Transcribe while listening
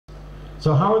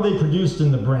So how are they produced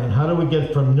in the brain? How do we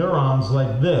get from neurons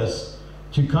like this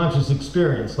to conscious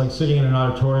experience, like sitting in an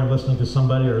auditorium listening to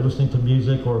somebody or listening to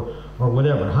music or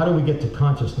whatever? How do we get to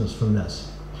consciousness from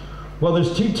this? Well,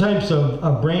 there's two types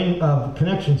of brain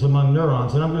connections among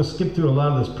neurons, and I'm going to skip through a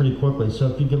lot of this pretty quickly, so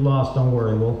if you get lost, don't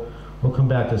worry, we'll come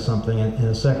back to something in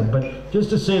a second. But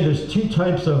just to say, there's two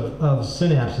types of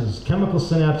synapses. Chemical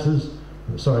synapses,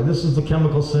 sorry, this is the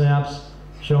chemical synapse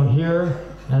shown here,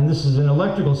 and this is an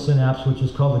electrical synapse, which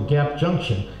is called a gap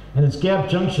junction. And it's gap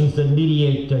junctions that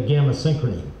mediate gamma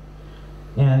synchrony,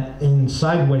 and in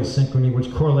sideways synchrony,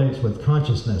 which correlates with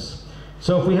consciousness.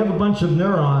 So if we have a bunch of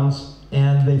neurons,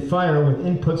 and they fire with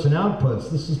inputs and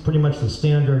outputs, this is pretty much the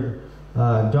standard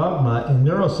dogma in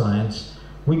neuroscience,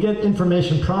 we get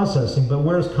information processing, but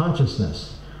where's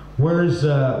consciousness? Where's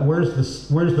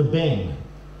the bing?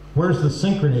 Where's the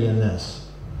synchrony in this?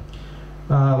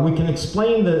 We can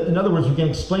explain in other words, we can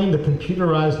explain the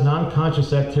computerized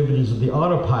non-conscious activities of the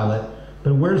autopilot,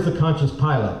 but where's the conscious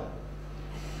pilot?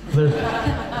 There's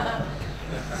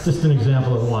just an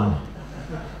example of one.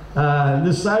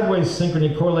 This sideways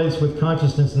synchrony correlates with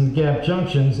consciousness in the gap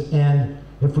junctions, and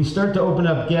if we start to open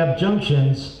up gap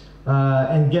junctions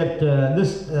and get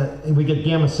we get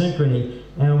gamma synchrony,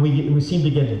 and we seem to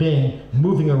get bing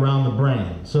moving around the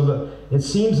brain. So it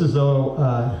seems as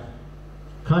though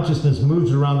consciousness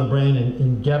moves around the brain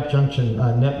in gap junction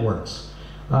networks.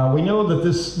 We know that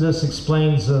this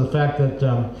explains the fact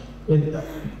that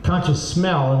conscious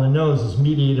smell in the nose is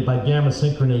mediated by gamma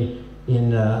synchrony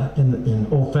in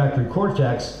olfactory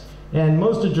cortex, and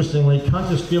most interestingly,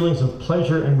 conscious feelings of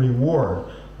pleasure and reward,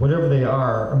 whatever they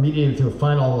are mediated through a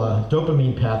final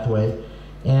dopamine pathway,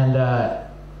 and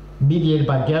mediated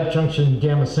by gap junction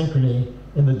gamma synchrony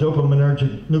in the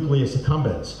dopaminergic nucleus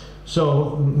accumbens.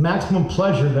 So maximum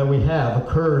pleasure that we have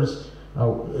occurs,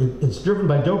 it's driven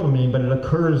by dopamine, but it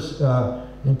occurs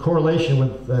in correlation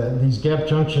with these gap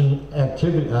junction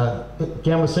activity,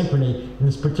 gamma synchrony in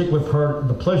this particular part of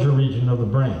the pleasure region of the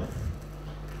brain.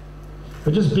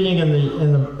 But just being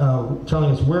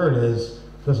telling us where it is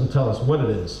doesn't tell us what it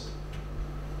is.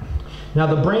 Now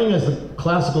the brain is the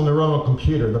classical neuronal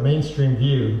computer, the mainstream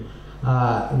view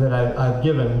that I've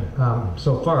given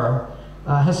so far,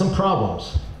 has some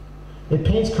problems. It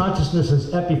paints consciousness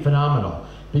as epiphenomenal,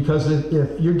 because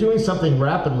if you're doing something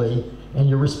rapidly and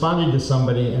you're responding to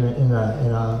somebody in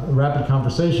a rapid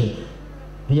conversation,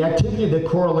 the activity that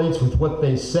correlates with what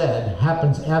they said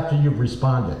happens after you've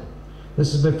responded.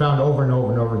 This has been found over and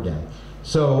over and over again.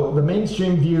 So the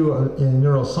mainstream view in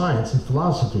neuroscience and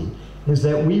philosophy is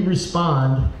that we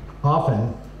respond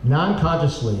often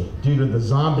non-consciously due to the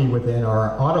zombie within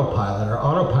our autopilot. Our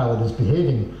autopilot is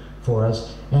behaving for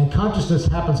us, and consciousness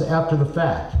happens after the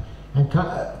fact. And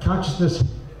consciousness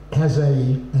has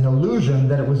an illusion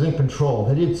that it was in control,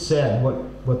 that it said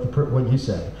what you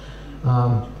said.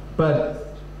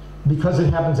 But because it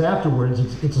happens afterwards,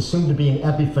 it's assumed to be an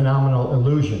epiphenomenal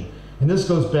illusion. And this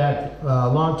goes back a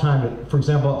long time. For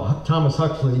example, Thomas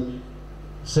Huxley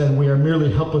said we are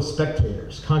merely helpless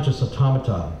spectators, conscious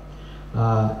automata.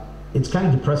 It's kind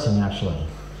of depressing, actually.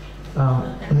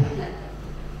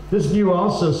 This view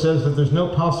also says that there's no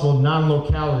possible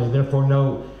non-locality, therefore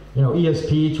no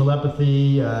ESP,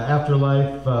 telepathy,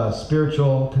 afterlife,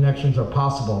 spiritual connections are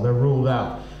possible. They're ruled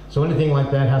out. So anything like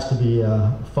that has to be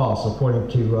false, according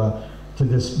to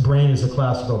this brain as a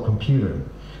classical computer.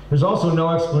 There's also no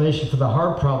explanation for the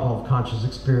hard problem of conscious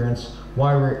experience,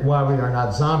 why we are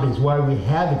not zombies, why we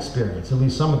have experience, at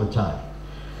least some of the time.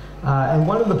 And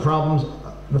one of the problems,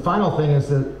 the final thing, is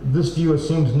that this view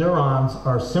assumes neurons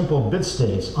are simple bit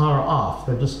states, on or off.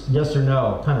 They're just yes or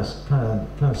no, kind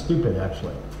of stupid,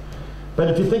 actually. But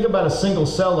if you think about a single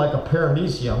cell like a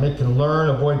paramecium, it can learn,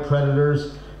 avoid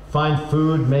predators, find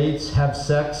food, mates, have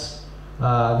sex.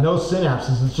 No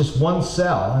synapses, it's just one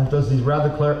cell, and it does these rather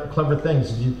clever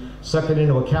things. If you suck it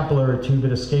into a capillary tube,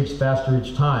 it escapes faster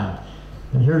each time.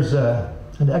 And here's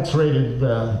an X-rated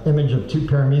image of two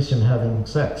paramecium having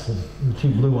sex, and the two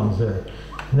blue ones there.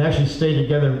 And they actually stay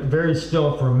together very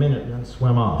still for a minute and then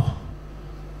swim off.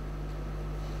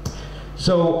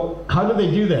 So how do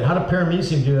they do that? How do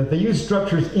paramecium do that? They use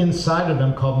structures inside of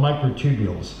them called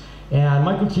microtubules. And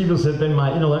microtubules have been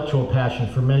my intellectual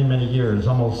passion for many, many years,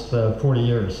 almost 40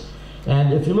 years.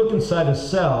 And if you look inside a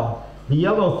cell, the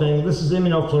yellow thing, this is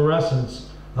immunofluorescence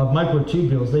of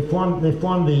microtubules. They form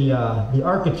the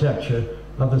architecture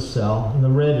of the cell, and the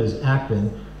red is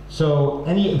actin. So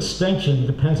any extension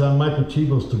depends on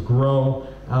microtubules to grow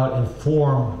out and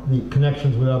form the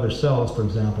connections with other cells, for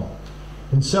example.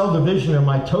 In cell division or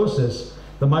mitosis,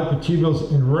 the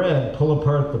microtubules in red pull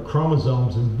apart the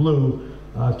chromosomes in blue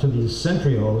to these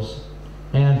centrioles,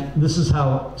 and And this is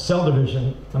how cell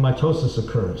division and mitosis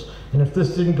occurs. And if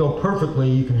this didn't go perfectly,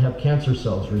 you can have cancer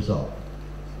cells result.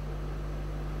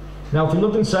 Now, if you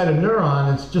look inside a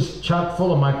neuron, it's just chock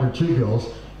full of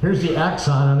microtubules. Here's the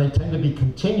axon, and they tend to be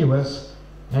continuous,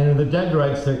 and in the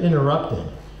dendrites, they're interrupted,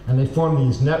 and they form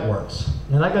these networks.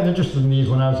 And I got interested in these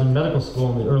when I was in medical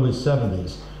school in the early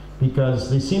 70s, because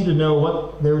they seemed to know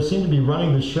what, they seemed to be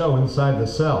running the show inside the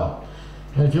cell.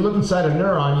 And if you look inside a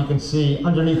neuron, you can see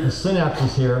underneath the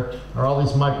synapses here are all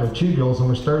these microtubules, and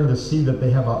we're starting to see that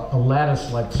they have a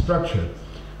lattice-like structure.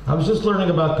 I was just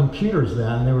learning about computers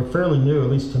then. They were fairly new, at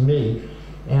least to me,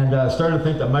 and started to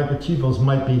think that microtubules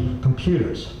might be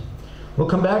computers. We'll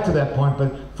come back to that point,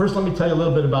 but first let me tell you a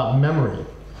little bit about memory.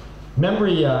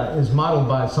 Memory is modeled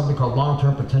by something called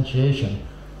long-term potentiation,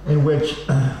 in which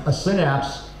a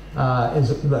synapse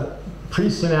the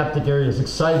presynaptic area is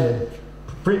excited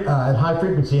at high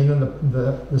frequency, and then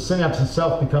the synapse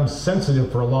itself becomes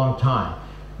sensitive for a long time.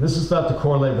 This is thought to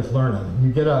correlate with learning.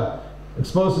 You get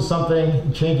exposed to something,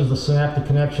 it changes the synaptic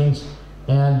connections,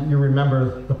 and you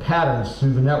remember the patterns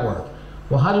through the network.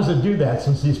 Well, how does it do that,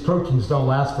 since these proteins don't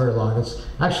last very long? It's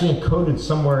actually encoded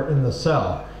somewhere in the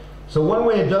cell. So one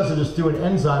way it does it is through an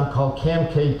enzyme called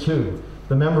CAMK2,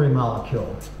 the memory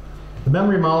molecule. The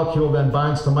memory molecule then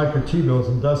binds to microtubules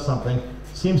and does something,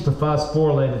 seems to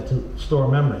phosphorylate it to store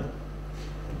memory.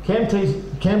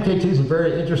 CAMK2 is a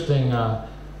very interesting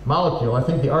molecule. I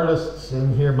think the artists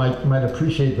in here might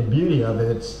appreciate the beauty of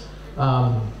it. It's,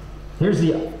 here's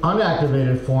the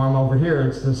unactivated form over here.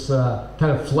 It's this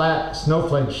kind of flat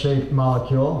snowflake-shaped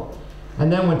molecule.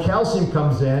 And then when calcium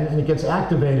comes in and it gets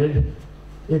activated,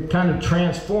 it kind of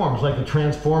transforms like a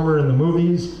transformer in the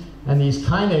movies, and these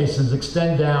kinases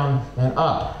extend down and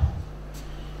up.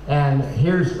 And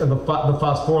here's the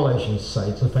phosphorylation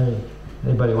sites, if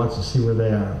anybody wants to see where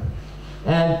they are.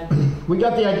 And we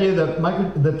got the idea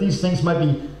that these things might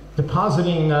be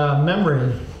depositing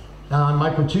memory on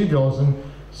microtubules, and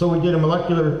so we did a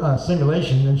molecular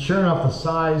simulation, and sure enough, the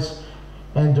size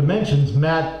and dimensions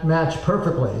match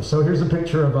perfectly. So here's a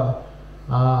picture of a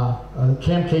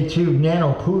CAMK2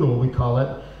 nanopoodle, we call it,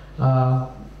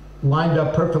 lined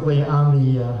up perfectly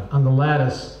on the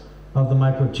lattice of the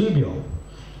microtubule.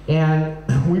 And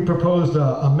we proposed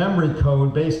a memory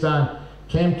code based on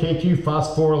CAMK2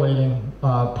 phosphorylating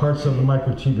parts of the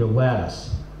microtubule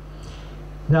lattice.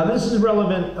 Now this is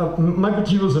relevant,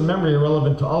 microtubules and memory are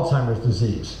relevant to Alzheimer's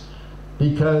disease,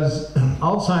 because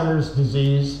Alzheimer's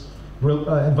disease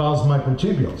involves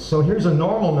microtubules. So here's a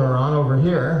normal neuron over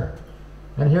here,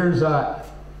 and here's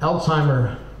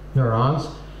Alzheimer neurons,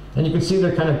 and you can see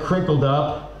they're kind of crinkled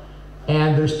up,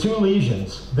 and there's two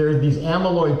lesions. There are these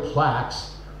amyloid plaques,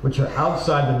 which are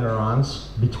outside the neurons,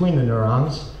 between the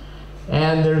neurons,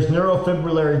 and there's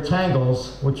neurofibrillary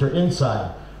tangles, which are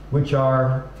inside, which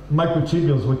are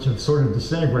microtubules which have sort of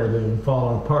disintegrated and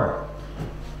fallen apart.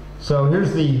 So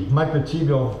here's the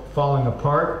microtubule falling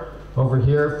apart over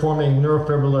here, forming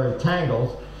neurofibrillary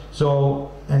tangles.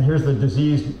 So, and here's the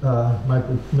diseased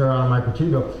neuron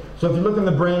microtubule. So if you look in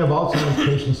the brain of Alzheimer's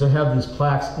patients, they have these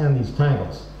plaques and these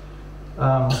tangles.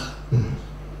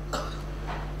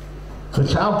 The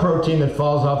tau protein that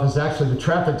falls off is actually the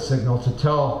traffic signal to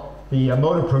tell the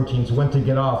motor proteins when to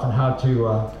get off and how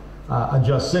to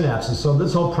adjust synapses. So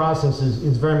this whole process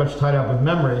is very much tied up with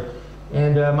memory.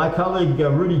 And my colleague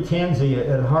Rudy Tanzi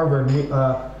at Harvard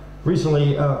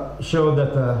recently showed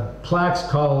that the plaques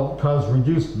cause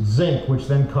reduced zinc, which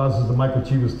then causes the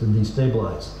microtubules to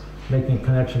destabilize, making a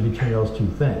connection between those two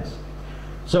things.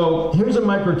 So here's a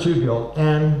microtubule,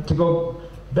 and to go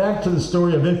back to the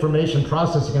story of information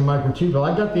processing in microtubule,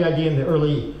 I got the idea in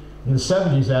the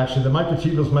 70s actually, that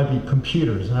microtubules might be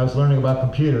computers, and I was learning about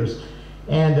computers.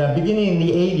 And beginning in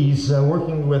the 80s,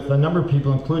 working with a number of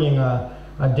people, including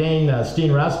Dane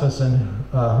Steen Rasmussen,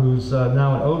 who's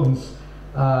now at Odense,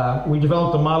 we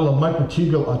developed a model of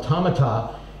microtubule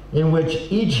automata in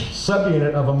which each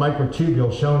subunit of a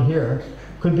microtubule, shown here,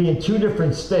 could be in two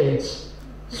different states,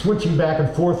 switching back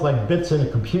and forth like bits in a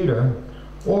computer,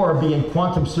 or be in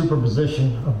quantum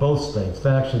superposition of both states.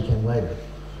 That actually came later.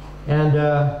 And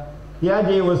the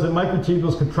idea was that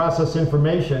microtubules could process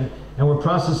information, and we're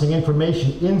processing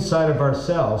information inside of our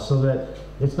cells, so that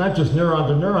it's not just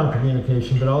neuron-to-neuron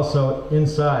communication, but also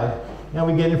inside. And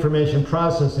we get information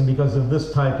processing because of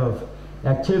this type of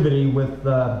activity with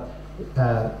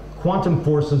quantum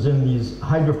forces in these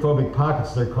hydrophobic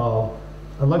pockets, they're called,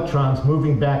 electrons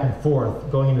moving back and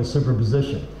forth, going into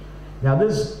superposition. Now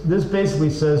this basically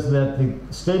says that the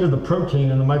state of the protein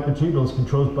in the microtubule is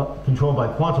controlled by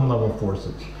quantum level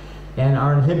forces and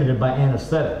are inhibited by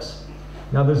anesthetics.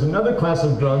 Now there's another class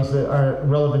of drugs that are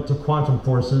relevant to quantum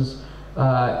forces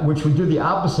which would do the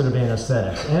opposite of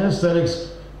anesthetics.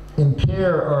 Anesthetics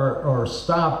impair or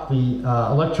stop the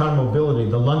electron mobility,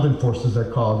 the London forces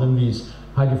they're called, in these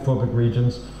hydrophobic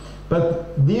regions.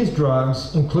 But these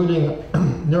drugs, including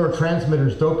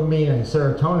neurotransmitters, dopamine and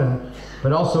serotonin,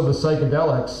 but also the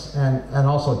psychedelics and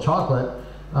also chocolate,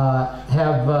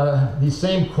 have these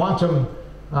same quantum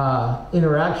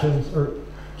interactions, or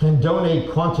can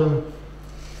donate quantum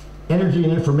energy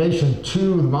and information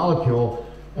to the molecule.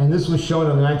 And this was shown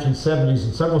in the 1970s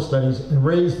in several studies, and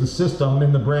raised the system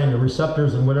in the brain, the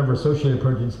receptors and whatever associated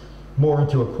proteins, more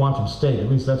into a quantum state. At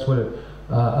least that's what it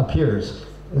appears.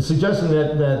 It's suggesting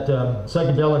that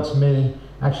psychedelics may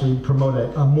actually promote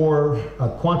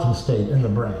a quantum state in the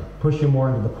brain, push you more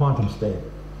into the quantum state.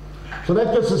 So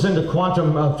that gets us into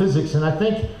quantum physics, and I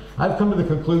think I've come to the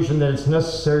conclusion that it's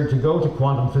necessary to go to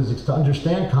quantum physics to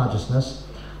understand consciousness.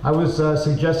 I was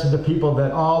suggesting to people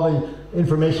that all the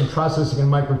information processing in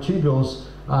microtubules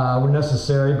were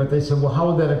necessary, but they said, well,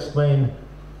 how would that explain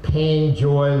pain,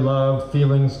 joy, love,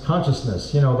 feelings,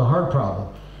 consciousness, you know, the heart problem?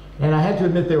 And I had to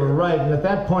admit they were right. And at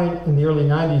that point in the early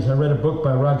 90s, I read a book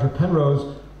by Roger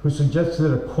Penrose who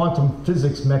suggested a quantum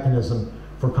physics mechanism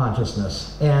for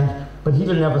consciousness. But he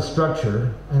didn't have a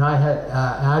structure, and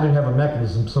I didn't have a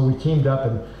mechanism, so we teamed up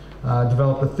and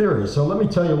developed a theory. So let me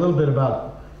tell you a little bit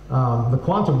about the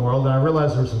quantum world, and I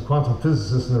realize there's some quantum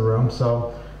physicists in the room,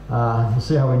 so we'll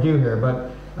see how we do here. But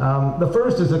the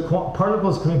first is that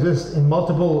particles can exist in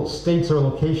multiple states or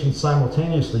locations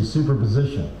simultaneously,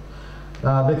 superposition.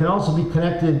 They can also be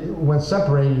connected, when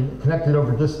separated, connected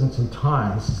over distance and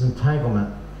time. This is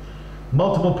entanglement.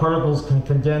 Multiple particles can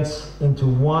condense into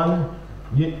one.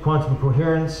 Quantum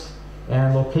coherence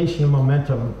and location and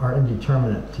momentum are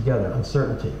indeterminate together,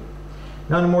 uncertainty.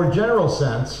 Now, in a more general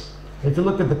sense, if you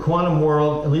look at the quantum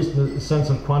world, at least in the sense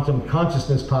of quantum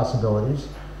consciousness possibilities,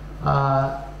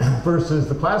 versus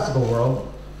the classical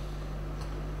world,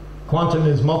 quantum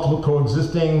is multiple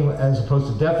coexisting as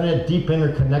opposed to definite, deep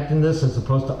interconnectedness as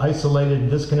opposed to isolated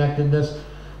and disconnectedness,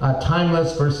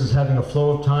 timeless versus having a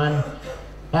flow of time,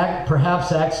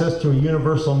 perhaps access to a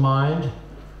universal mind,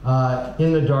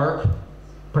 in the dark,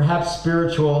 perhaps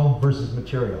spiritual versus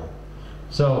material.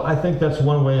 So I think that's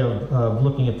one way of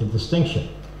looking at the distinction.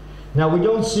 Now, we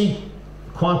don't see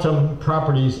quantum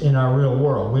properties in our real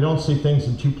world. We don't see things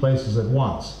in two places at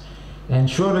once. And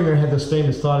Schrödinger had this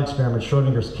famous thought experiment,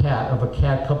 Schrödinger's cat, of a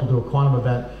cat coupled to a quantum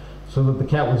event, so that the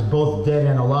cat was both dead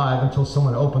and alive until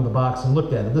someone opened the box and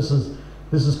looked at it. This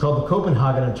is called the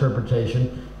Copenhagen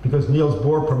interpretation, because Niels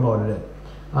Bohr promoted it.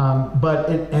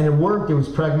 It worked, it was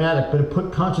pragmatic, but it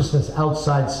put consciousness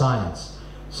outside science.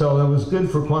 So it was good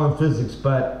for quantum physics,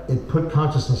 but it put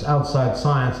consciousness outside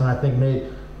science, and I think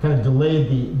kind of delayed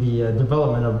the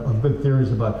development of good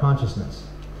theories about consciousness.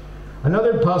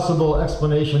 Another possible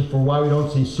explanation for why we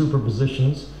don't see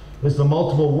superpositions is the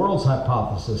multiple worlds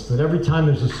hypothesis, that every time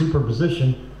there's a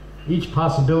superposition, each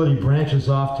possibility branches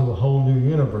off to a whole new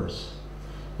universe.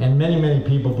 And many, many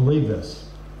people believe this.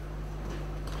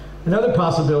 Another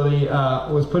possibility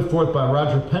was put forth by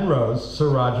Roger Penrose, Sir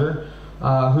Roger,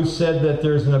 who said that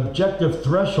there's an objective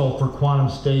threshold for quantum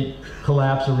state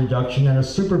collapse or reduction, and a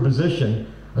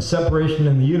superposition, a separation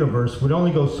in the universe, would only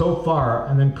go so far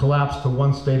and then collapse to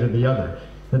one state or the other,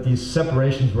 that these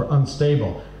separations were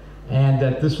unstable, and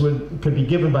that this could be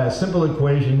given by a simple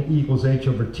equation, E equals h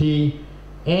over t,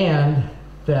 and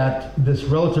that this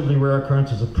relatively rare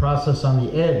occurrence is a process on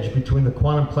the edge between the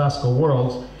quantum classical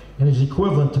worlds and is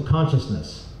equivalent to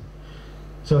consciousness.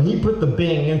 So he put the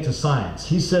being into science.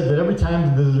 He said that every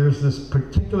time there's this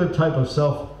particular type of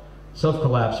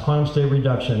self-collapse, quantum state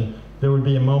reduction, there would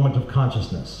be a moment of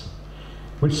consciousness,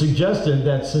 which suggested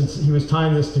that since he was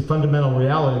tying this to fundamental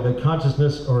reality, that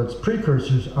consciousness or its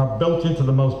precursors are built into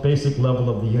the most basic level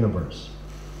of the universe.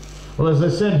 Well, as I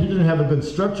said, he didn't have a good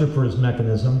structure for his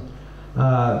mechanism,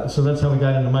 so that's how we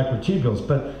got into microtubules.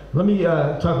 But let me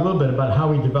talk a little bit about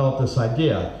how he developed this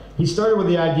idea. He started with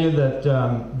the idea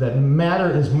that matter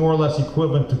is more or less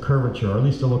equivalent to curvature, or at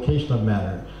least the location of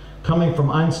matter, coming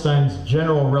from Einstein's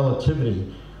general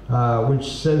relativity,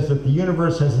 which says that the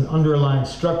universe has an underlying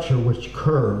structure which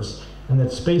curves, and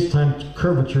that space-time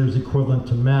curvature is equivalent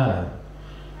to matter.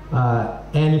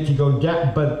 And if you go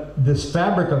down, but this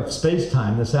fabric of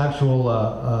space-time, this actual,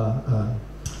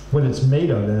 what it's made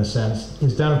of in a sense,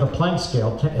 is down at the Planck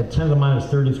scale at 10 to the minus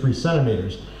 33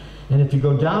 centimeters. And if you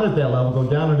go down at that level, go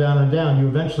down and down and down, you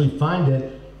eventually find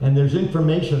it, and there's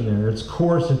information there. It's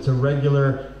coarse, it's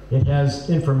irregular, it has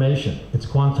information. It's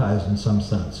quantized in some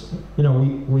sense. You know,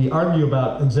 we argue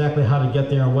about exactly how to get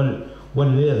there and what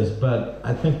it is, but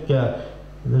I think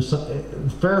there's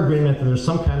fair agreement that there's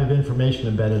some kind of information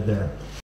embedded there.